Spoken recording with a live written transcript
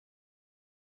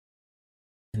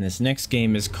And this next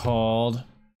game is called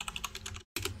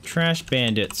Trash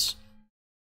Bandits.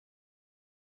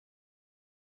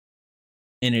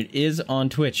 And it is on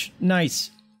Twitch. Nice.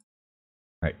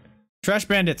 Alright. Trash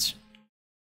Bandits.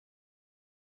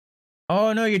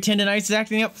 Oh no, your tendonitis is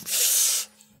acting up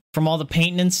from all the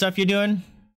painting and stuff you're doing?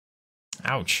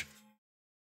 Ouch.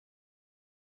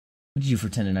 What did you do for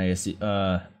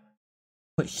tendonitis?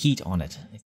 Put heat on it.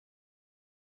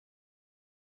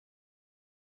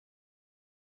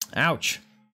 Ouch.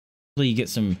 Hopefully you get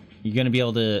some... You're gonna be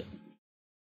able to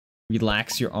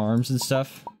relax your arms and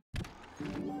stuff.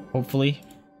 Hopefully.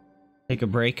 Take a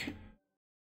break.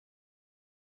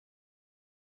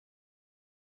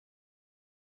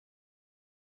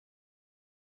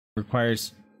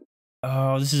 Requires...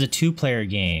 Oh, this is a 2-player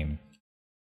game.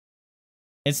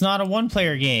 It's not a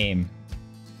 1-player game.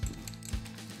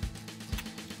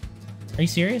 Are you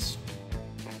serious?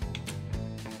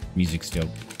 Music's dope.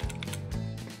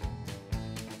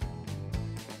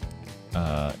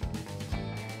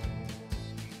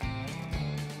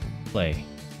 Play.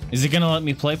 Is it gonna let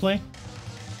me play?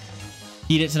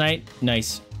 Eat it tonight?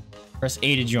 Nice. Press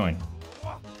A to join.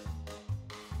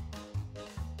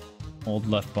 Hold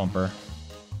left bumper.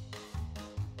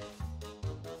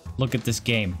 Look at this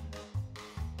game.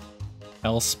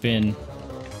 L spin.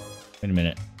 Wait a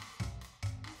minute.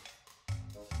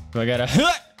 Do I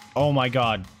gotta... Oh my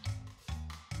god.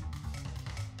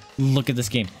 Look at this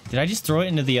game. Did I just throw it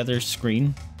into the other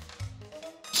screen?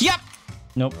 Yep!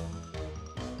 Nope.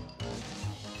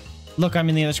 Look, I'm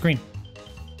in the other screen.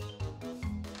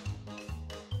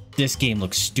 This game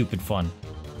looks stupid fun.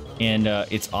 And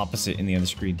it's opposite in the other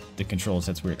screen. The controls,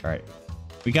 that's weird. Alright.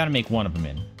 We gotta make one of them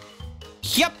in.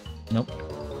 Yep! Nope.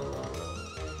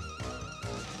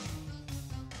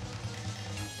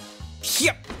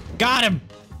 Yep! Got him!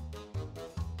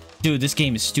 Dude, this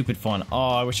game is stupid fun. Oh,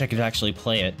 I wish I could actually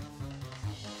play it.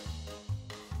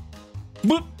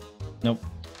 Boop! Nope.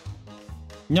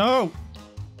 No!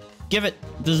 Give it!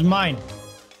 This is mine.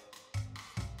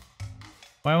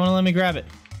 Why won't it let me grab it?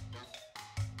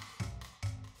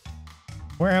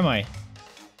 Where am I?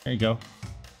 There you go.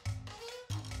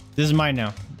 This is mine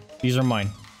now. These are mine.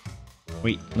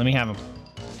 Wait, let me have them.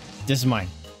 This is mine.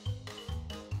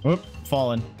 Whoop,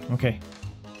 fallen. Okay.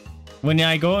 When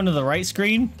I go into the right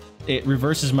screen, it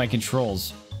reverses my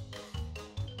controls.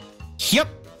 Yep!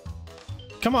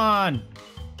 Come on!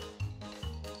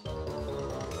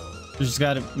 There's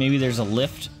gotta... Maybe there's a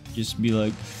lift. Just be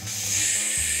like...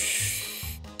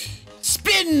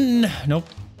 Spin! Nope.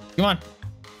 Come on.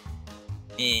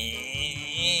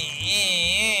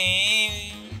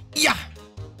 Yeah!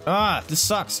 Ah, this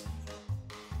sucks.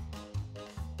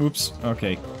 Oops.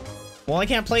 Okay. Well, I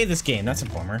can't play this game. That's a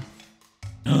bummer.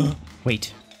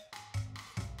 Wait.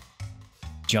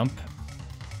 Jump.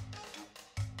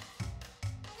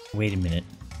 Wait a minute.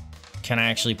 Can I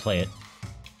actually play it?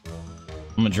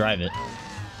 I'm gonna drive it.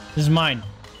 This is mine.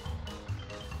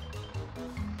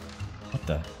 What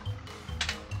the?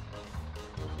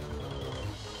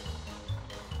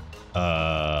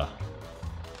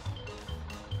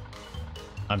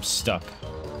 I'm stuck.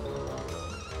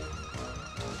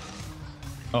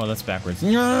 Oh, that's backwards.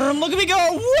 Look at me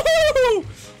go! Woo!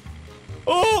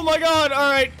 Oh my god!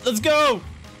 All right, let's go.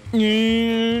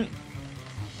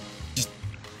 Just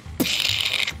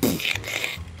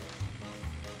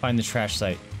find the trash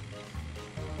site.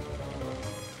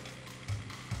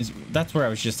 That's where I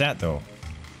was just at, though,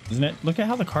 isn't it? Look at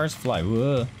how the cars fly.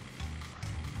 Whoa.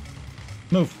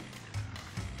 Move.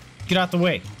 Get out the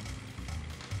way.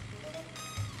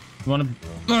 You wanna...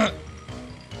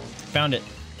 Found it.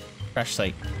 Trash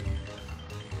site.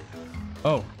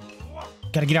 Oh.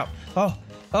 Gotta get out. Oh.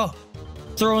 Oh.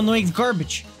 Throw in the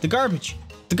garbage. The garbage.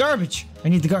 The garbage. I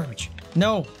need the garbage.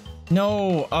 No.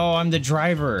 No. Oh, I'm the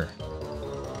driver.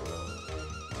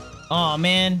 Aw,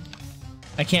 man.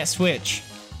 I can't switch.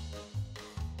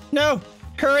 No.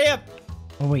 Hurry up.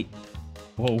 Oh, wait.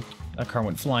 Whoa. That car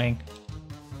went flying.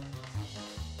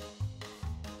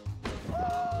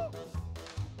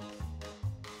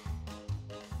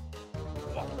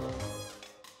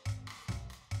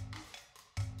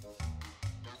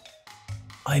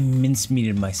 I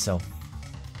mincemeated myself.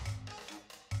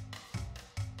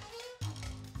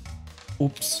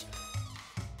 Oops.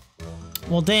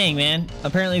 Well, dang, man.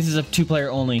 Apparently this is a 2-player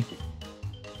only.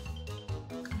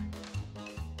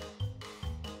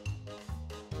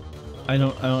 I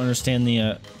don't understand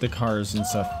the cars and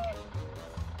stuff.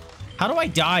 How do I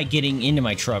die getting into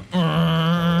my truck?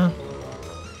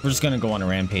 We're just gonna go on a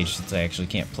rampage since I actually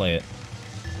can't play it.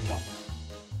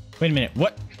 Wait a minute,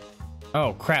 what?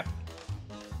 Oh, crap.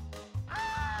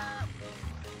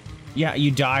 Yeah,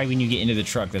 you die when you get into the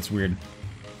truck. That's weird.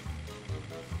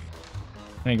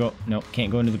 Can I go? No,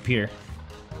 can't go into the pier.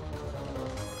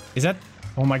 Is that...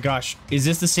 Oh my gosh. Is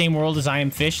this the same world as I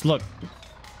Am Fish? Look.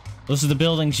 Those are the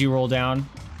buildings you roll down.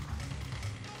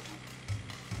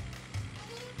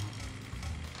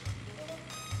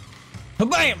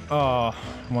 Bam! Oh,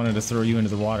 I wanted to throw you into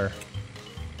the water.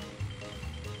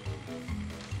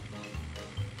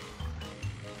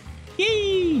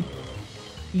 Yay!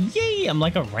 Yay! I'm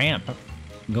like a ramp.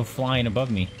 Go flying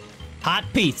above me. Hot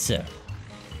pizza.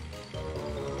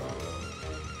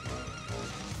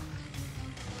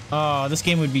 Oh, this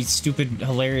game would be stupid,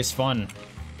 hilarious fun.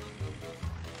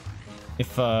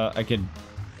 If I could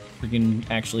freaking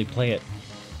actually play it.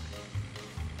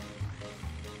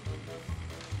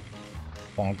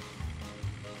 Bonk.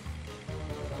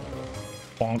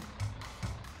 Bonk.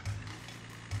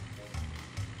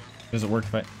 Does it work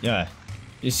if I... Yeah.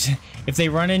 If they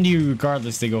run into you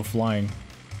regardless, they go flying.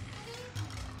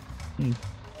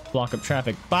 Block up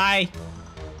traffic. Bye!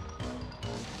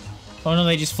 Oh no,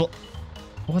 they just fl...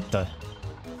 What the...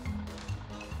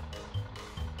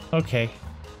 Okay.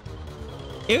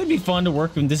 It would be fun to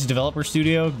work in this developer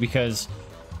studio because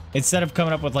instead of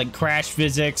coming up with like crash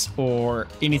physics or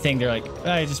anything, they're like,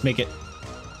 just make it.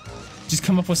 Just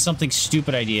come up with something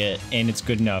stupid idea and it's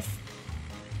good enough.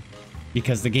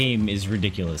 Because the game is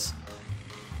ridiculous.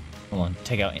 Hold on,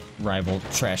 take out rival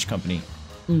trash company.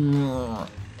 You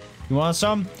want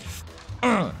some?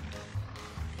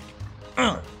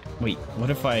 Wait, what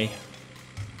if I...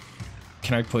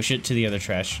 Can I push it to the other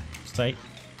trash site?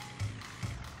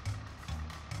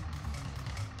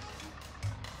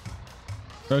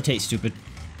 Rotate, stupid.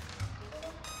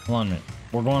 Hold on a minute.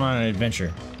 We're going on an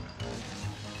adventure.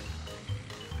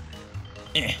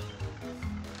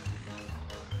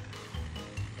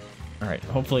 Alright,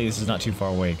 hopefully this is not too far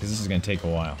away, because this is going to take a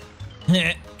while.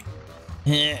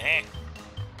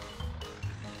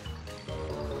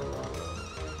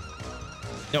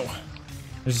 No.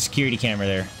 There's a security camera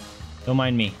there. Don't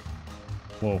mind me.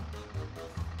 Whoa.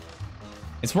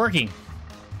 It's working!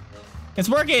 It's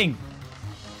working!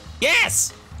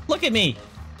 Yes! Look at me!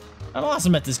 I'm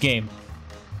awesome at this game.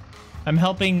 I'm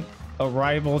helping a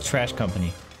rival trash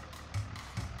company.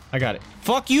 I got it.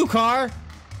 Fuck you, car!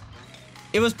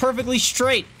 It was perfectly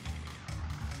straight.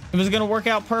 It was gonna work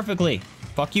out perfectly.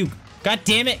 Fuck you. God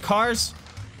damn it, cars!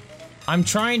 I'm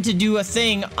trying to do a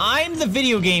thing. I'm the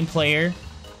video game player.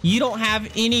 You don't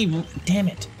have any... Damn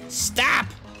it. Stop!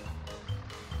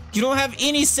 You don't have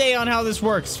any say on how this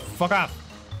works. Fuck off.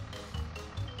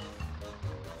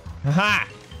 Haha!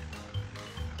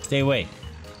 Stay away.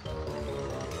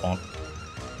 Bonk.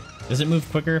 Does it move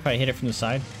quicker if I hit it from the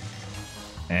side?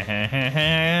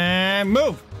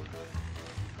 Move!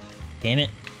 Damn it.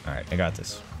 Alright, I got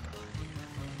this.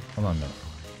 Hold on a minute.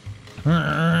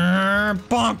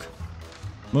 Bonk!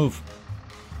 Move.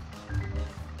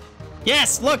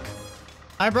 Yes, look!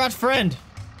 I brought friend.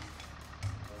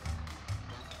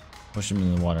 Push him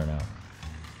in the water now.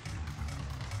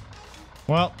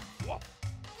 Well,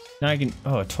 now I can...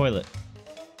 Oh, a toilet.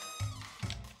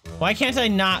 Why can't I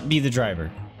not be the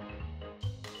driver?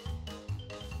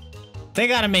 They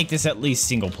gotta make this at least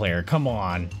single player. Come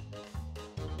on.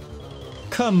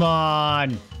 Come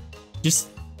on. Just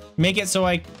make it so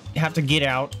I have to get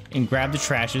out and grab the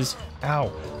trashes.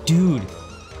 Ow. Dude,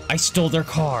 I stole their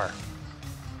car.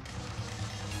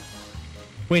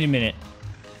 Wait a minute.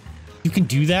 You can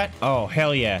do that? Oh,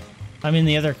 hell yeah. I'm in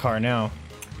the other car now.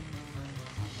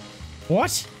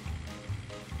 What?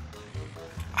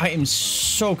 I am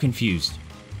so confused.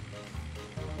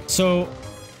 So,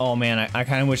 oh man, I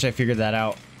kind of wish I figured that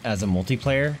out as a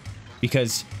multiplayer.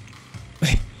 Because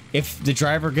if the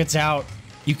driver gets out,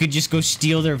 you could just go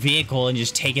steal their vehicle and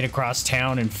just take it across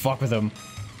town and fuck with them.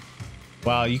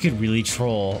 Wow, you could really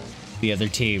troll the other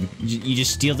team. You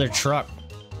just steal their truck.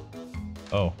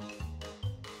 Oh.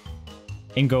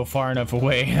 And go far enough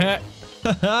away.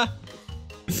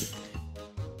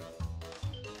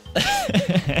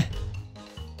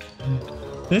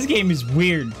 This game is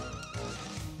weird.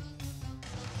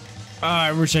 Oh,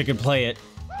 I wish I could play it.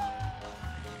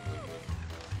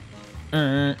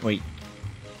 Wait.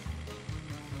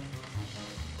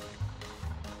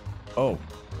 Oh.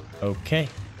 Okay.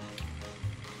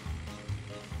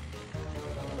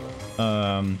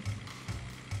 Bonk.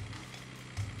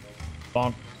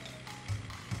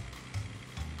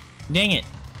 Dang it.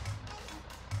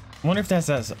 I wonder if that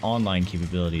has online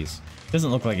capabilities.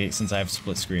 Doesn't look like it since I have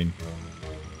split screen.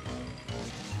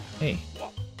 Hey.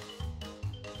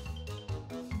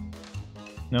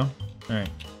 No? Alright.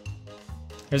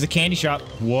 There's a candy shop.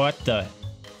 What the?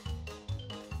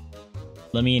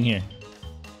 Let me in here.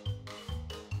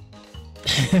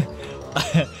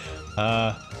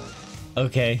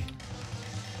 Okay.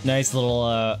 Nice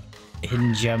little,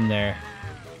 hidden gem there.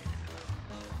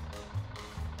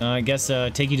 I guess,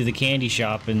 take you to the candy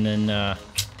shop and then,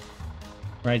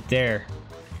 right there.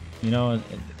 You know,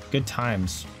 good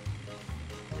times.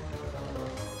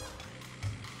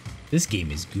 This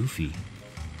game is goofy.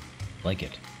 Like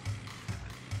it.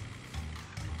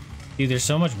 Dude, there's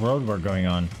so much road work going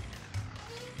on.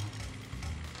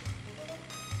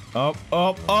 Oh,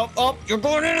 oh, oh, oh! You're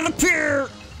going into the pier!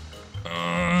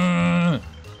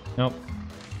 Nope.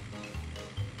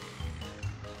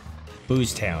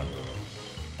 Booze Town.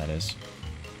 That is.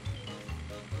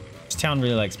 This town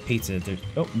really likes pizza. There's,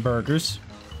 oh, burgers.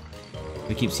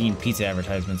 We keep seeing pizza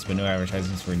advertisements, but no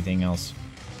advertisements for anything else.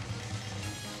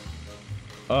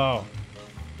 Oh.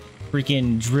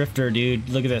 Freaking drifter, dude.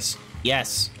 Look at this.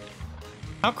 Yes.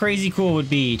 How crazy cool would it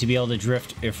be to be able to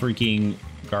drift a freaking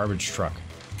garbage truck?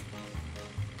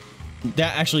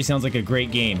 That actually sounds like a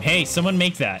great game. Hey, someone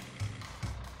make that.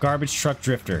 Garbage truck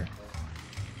drifter.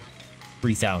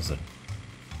 3,000.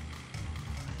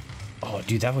 Oh,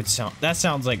 dude, that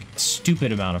sounds like a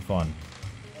stupid amount of fun.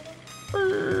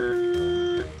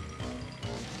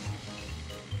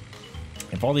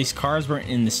 If all these cars weren't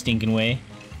in the stinking way,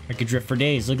 I could drift for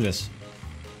days. Look at this.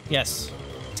 Yes.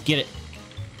 Let's get it.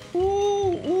 Ooh,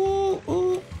 ooh,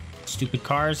 ooh. Stupid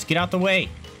cars, get out the way.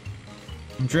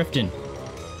 I'm drifting.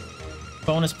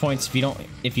 Bonus points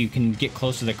if you can get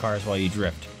close to the cars while you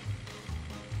drift.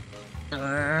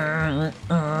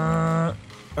 Oh.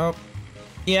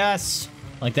 Yes.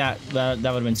 Like that would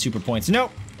have been super points.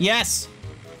 Nope. Yes.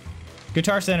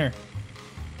 Guitar Center.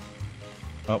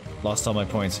 Oh, lost all my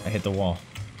points. I hit the wall.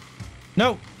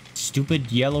 No.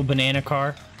 Stupid yellow banana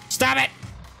car. Stop it.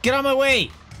 Get on my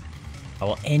way. I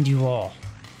will end you all.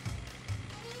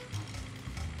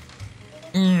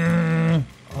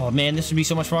 Oh man, this would be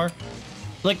so much fun.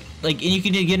 Like, and you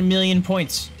can get 1,000,000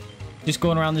 points just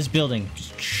going around this building.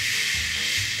 Just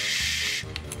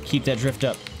keep that drift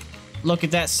up. Look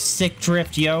at that sick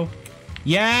drift, yo.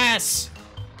 Yes!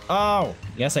 Oh,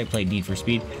 yes, I played Need for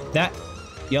Speed. That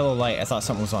yellow light, I thought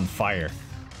something was on fire.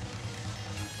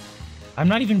 I'm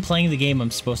not even playing the game I'm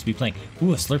supposed to be playing.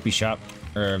 Ooh, a Slurpee shop.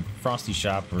 Or a Frosty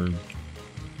shop, or...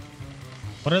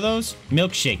 What are those?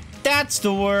 Milkshake. That's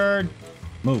the word!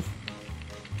 Move.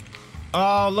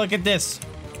 Oh, look at this.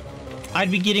 I'd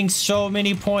be getting so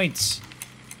many points.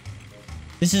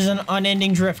 This is an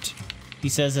unending drift, he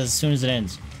says as soon as it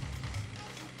ends.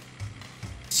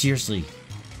 Seriously.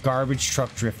 Garbage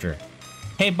truck drifter.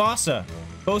 Hey, Bossa.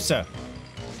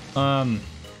 I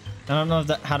don't know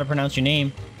how to pronounce your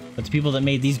name, but the people that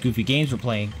made these goofy games were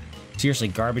playing. Seriously,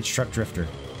 garbage truck drifter.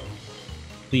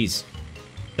 Please.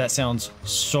 That sounds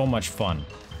so much fun.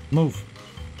 Move.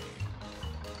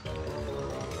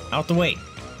 Out the way.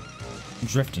 I'm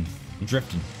drifting.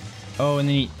 Oh, and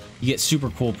then you get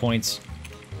super cool points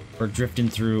for drifting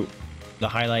through the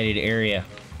highlighted area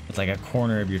with like a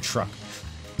corner of your truck.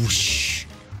 Whoosh.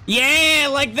 Yeah,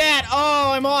 like that.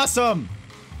 Oh, I'm awesome.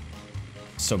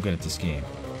 So good at this game.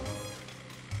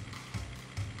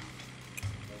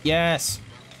 Yes.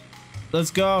 Let's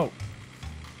go.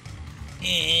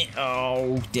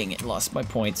 Oh, dang it. Lost my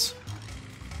points.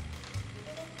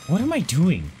 What am I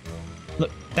doing? Look,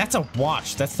 that's a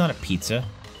watch. That's not a pizza.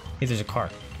 Hey, there's a car.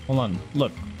 Hold on.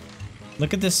 Look.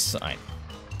 Look at this sign.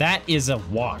 That is a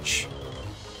watch.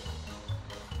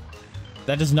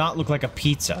 That does not look like a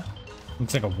pizza.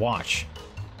 Looks like a watch.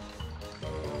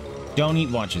 Don't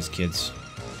eat watches, kids.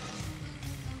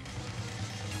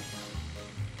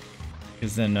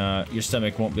 Because then your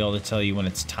stomach won't be able to tell you when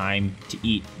it's time to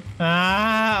eat.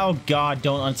 Ah, oh god,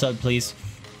 don't unsub, please.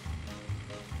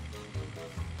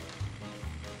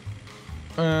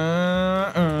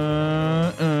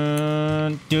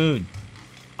 Dude,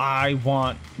 I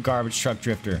want garbage truck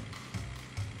drifter.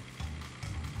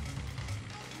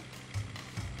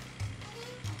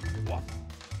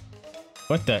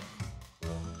 What the?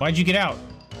 Why'd you get out?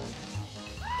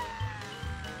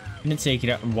 I didn't say get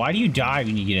out. Why do you die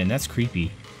when you get in? That's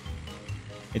creepy.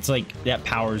 It's like that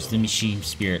powers the machine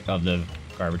spirit of the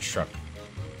garbage truck.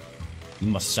 You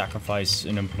must sacrifice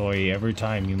an employee every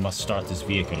time you must start this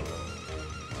vehicle.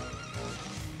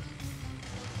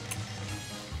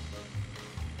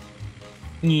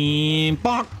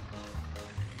 Bonk!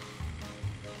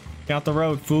 Get out the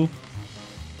road, fool.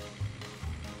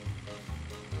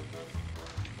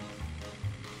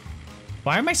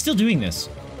 Why am I still doing this?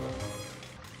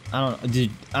 I don't know,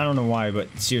 dude. I don't know why, but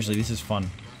seriously, this is fun.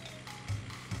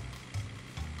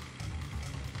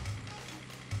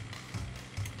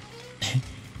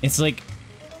 It's like...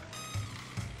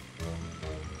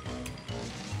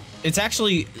 it's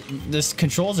actually, this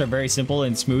controls are very simple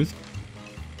and smooth.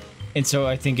 And so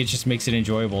I think it just makes it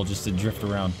enjoyable just to drift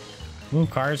around. Move,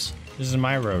 cars. This is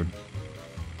my road.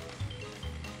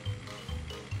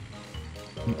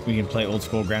 We can play old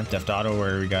school Grand Theft Auto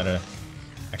where we gotta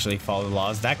actually follow the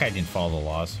laws. That guy didn't follow the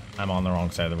laws. I'm on the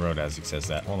wrong side of the road as it says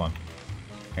that. Hold on.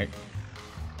 Alright.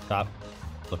 Stop.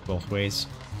 Look both ways.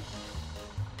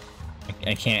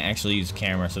 I can't actually use the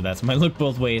camera, so that's my look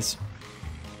both ways.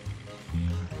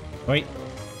 Wait.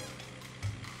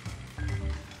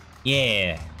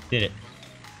 Yeah. Did it.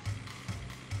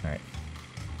 Alright.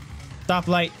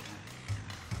 Stoplight.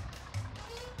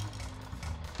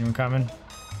 Anyone coming?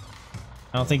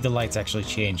 I don't think the lights actually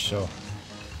changed, so...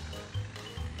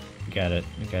 We gotta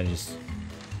just...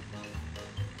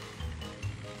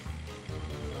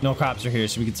 No cops are here,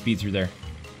 so we can speed through there.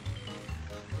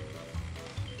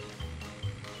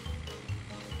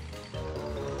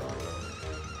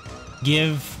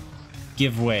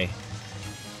 Give way.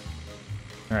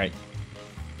 Alright.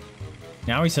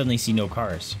 Now we suddenly see no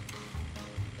cars.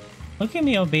 Look at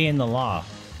me obeying the law.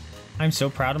 I'm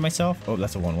so proud of myself. Oh,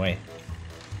 that's a one-way.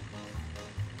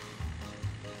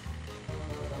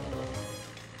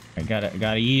 I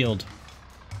gotta yield.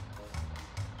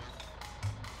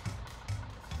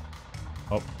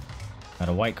 Oh, got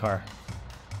a white car.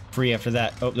 Free after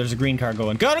that. Oh, there's a green car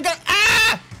going. Go!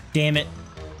 Ah! Damn it.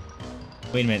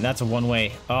 Wait a minute, that's a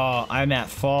one-way. Oh, I'm at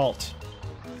fault.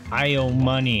 I owe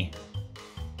money.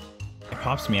 It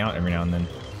pops me out every now and then.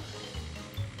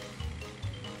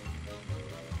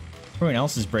 Everyone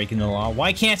else is breaking the law.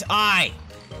 Why can't I?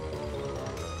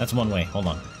 That's one way. Hold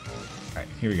on. Alright,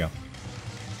 here we go.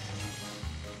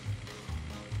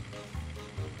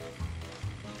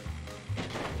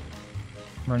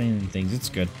 Running into things. It's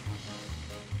good.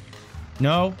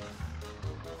 No.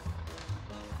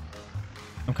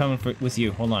 I'm coming with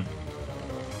you. Hold on.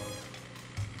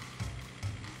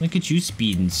 Look at you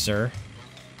speeding, sir.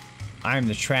 I'm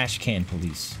the trash can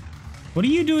police. What are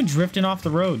you doing drifting off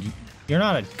the road? You're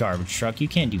not a garbage truck. You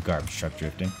can't do garbage truck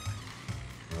drifting.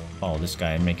 Oh, this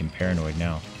guy, I'm making paranoid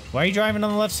now. Why are you driving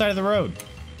on the left side of the road?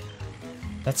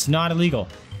 That's not illegal.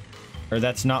 Or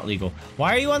that's not legal.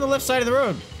 Why are you on the left side of the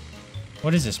road?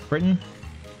 What is this, Britain?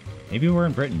 Maybe we're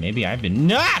in Britain. Maybe I've been...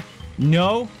 Nah!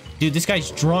 No! Dude, this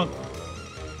guy's drunk.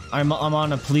 I'm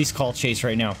on a police call chase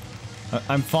right now.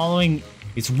 I'm following...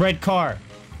 It's red car.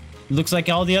 It looks like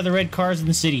all the other red cars in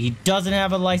the city. He doesn't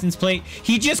have a license plate.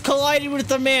 He just collided with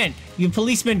the man. You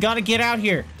policemen gotta get out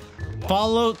here.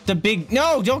 Follow the big...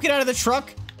 No! Don't get out of the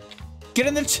truck! Get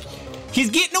in the... He's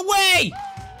getting away!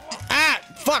 Ah!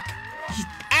 Fuck!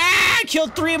 I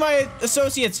killed 3 of my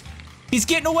associates. He's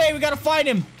getting away. We gotta find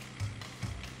him.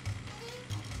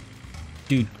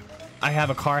 Dude, I have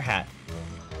a car hat.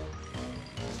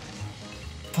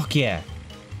 Fuck yeah.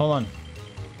 Hold on.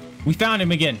 We found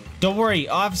him again. Don't worry,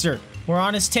 officer. We're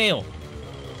on his tail.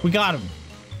 We got him.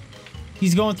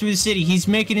 He's going through the city. He's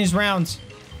making his rounds.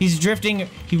 He's drifting.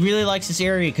 He really likes this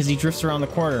area because he drifts around the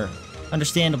corner.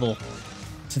 Understandable,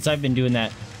 since I've been doing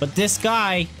that. But this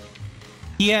guy,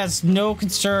 he has no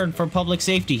concern for public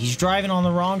safety. He's driving on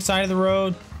the wrong side of the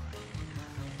road.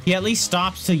 He at least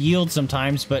stops to yield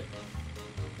sometimes, but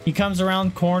he comes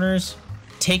around corners,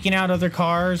 taking out other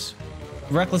cars.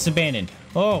 Reckless abandon.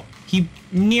 Oh, he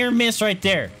near missed right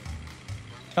there.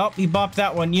 Oh, he bopped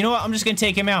that one. You know what? I'm just gonna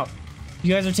take him out.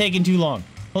 You guys are taking too long.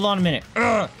 Hold on a minute.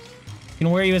 Ugh. I'm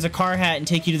gonna wear you as a car hat and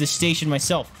take you to the station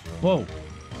myself. Whoa.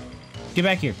 Get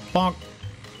back here. Bonk.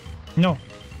 No.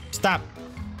 Stop.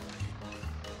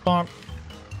 Bonk.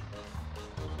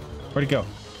 Where'd it go?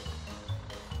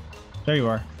 There you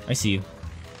are. I see you.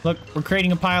 Look, we're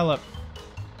creating a pileup.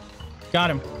 Got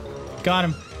him. Got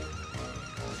him.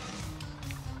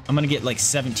 I'm gonna get like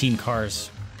 17 cars.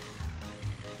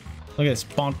 Look at this.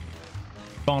 Bonk.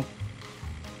 Bonk.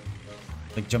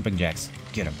 Like jumping jacks.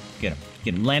 Get him. Get him.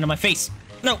 Get him. Land on my face.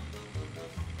 No.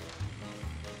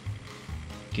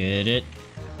 Get it.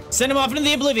 Send him off into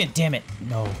the oblivion. Damn it.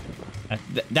 No.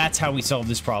 That's how we solve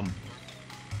this problem.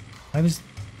 Why was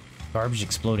garbage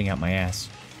exploding out my ass?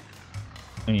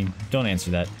 I mean, don't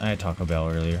answer that. I had Taco Bell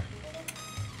earlier.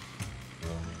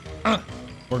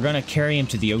 We're gonna carry him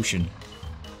to the ocean.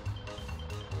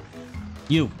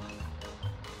 You.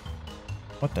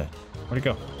 What the? Where'd it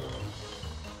go?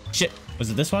 Shit. Was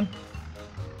it this one?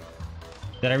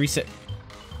 Did I reset?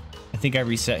 I think I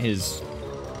reset his...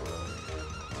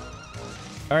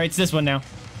 Alright, it's this one now.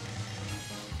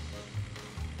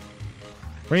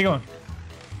 Where are you going?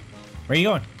 Where are you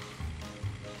going?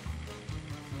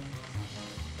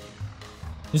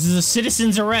 This is a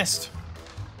citizen's arrest.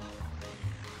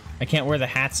 I can't wear the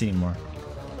hats anymore.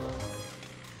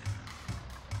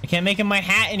 I can't make him my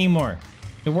hat anymore.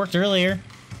 It worked earlier.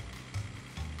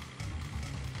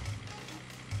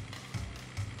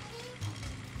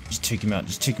 Just take him out.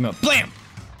 Just take him out. Blam!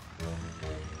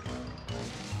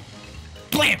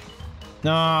 Blam!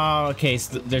 No, okay,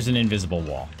 so there's an invisible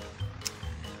wall.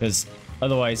 Because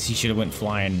otherwise he should have went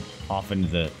flying off into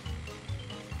the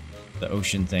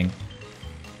ocean thing.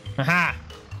 Haha!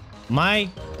 My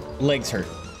legs hurt.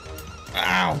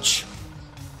 Ouch!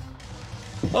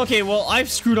 Okay, well, I've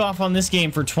screwed off on this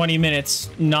game for 20 minutes,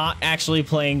 not actually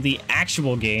playing the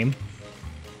actual game.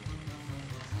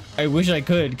 I wish I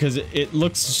could, because it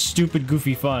looks stupid,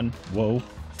 goofy fun. Whoa.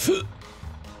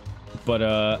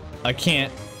 But, I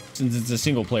can't, since it's a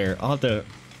single player. I'll have to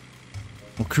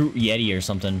recruit Yeti or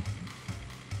something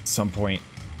at some point.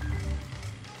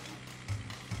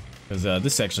 Because,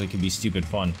 this actually could be stupid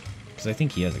fun. Because I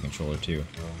think he has a controller, too.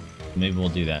 Maybe we'll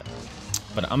do that.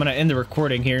 But I'm gonna end the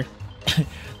recording here.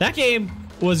 That game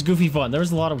was goofy fun. There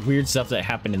was a lot of weird stuff that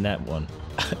happened in that one.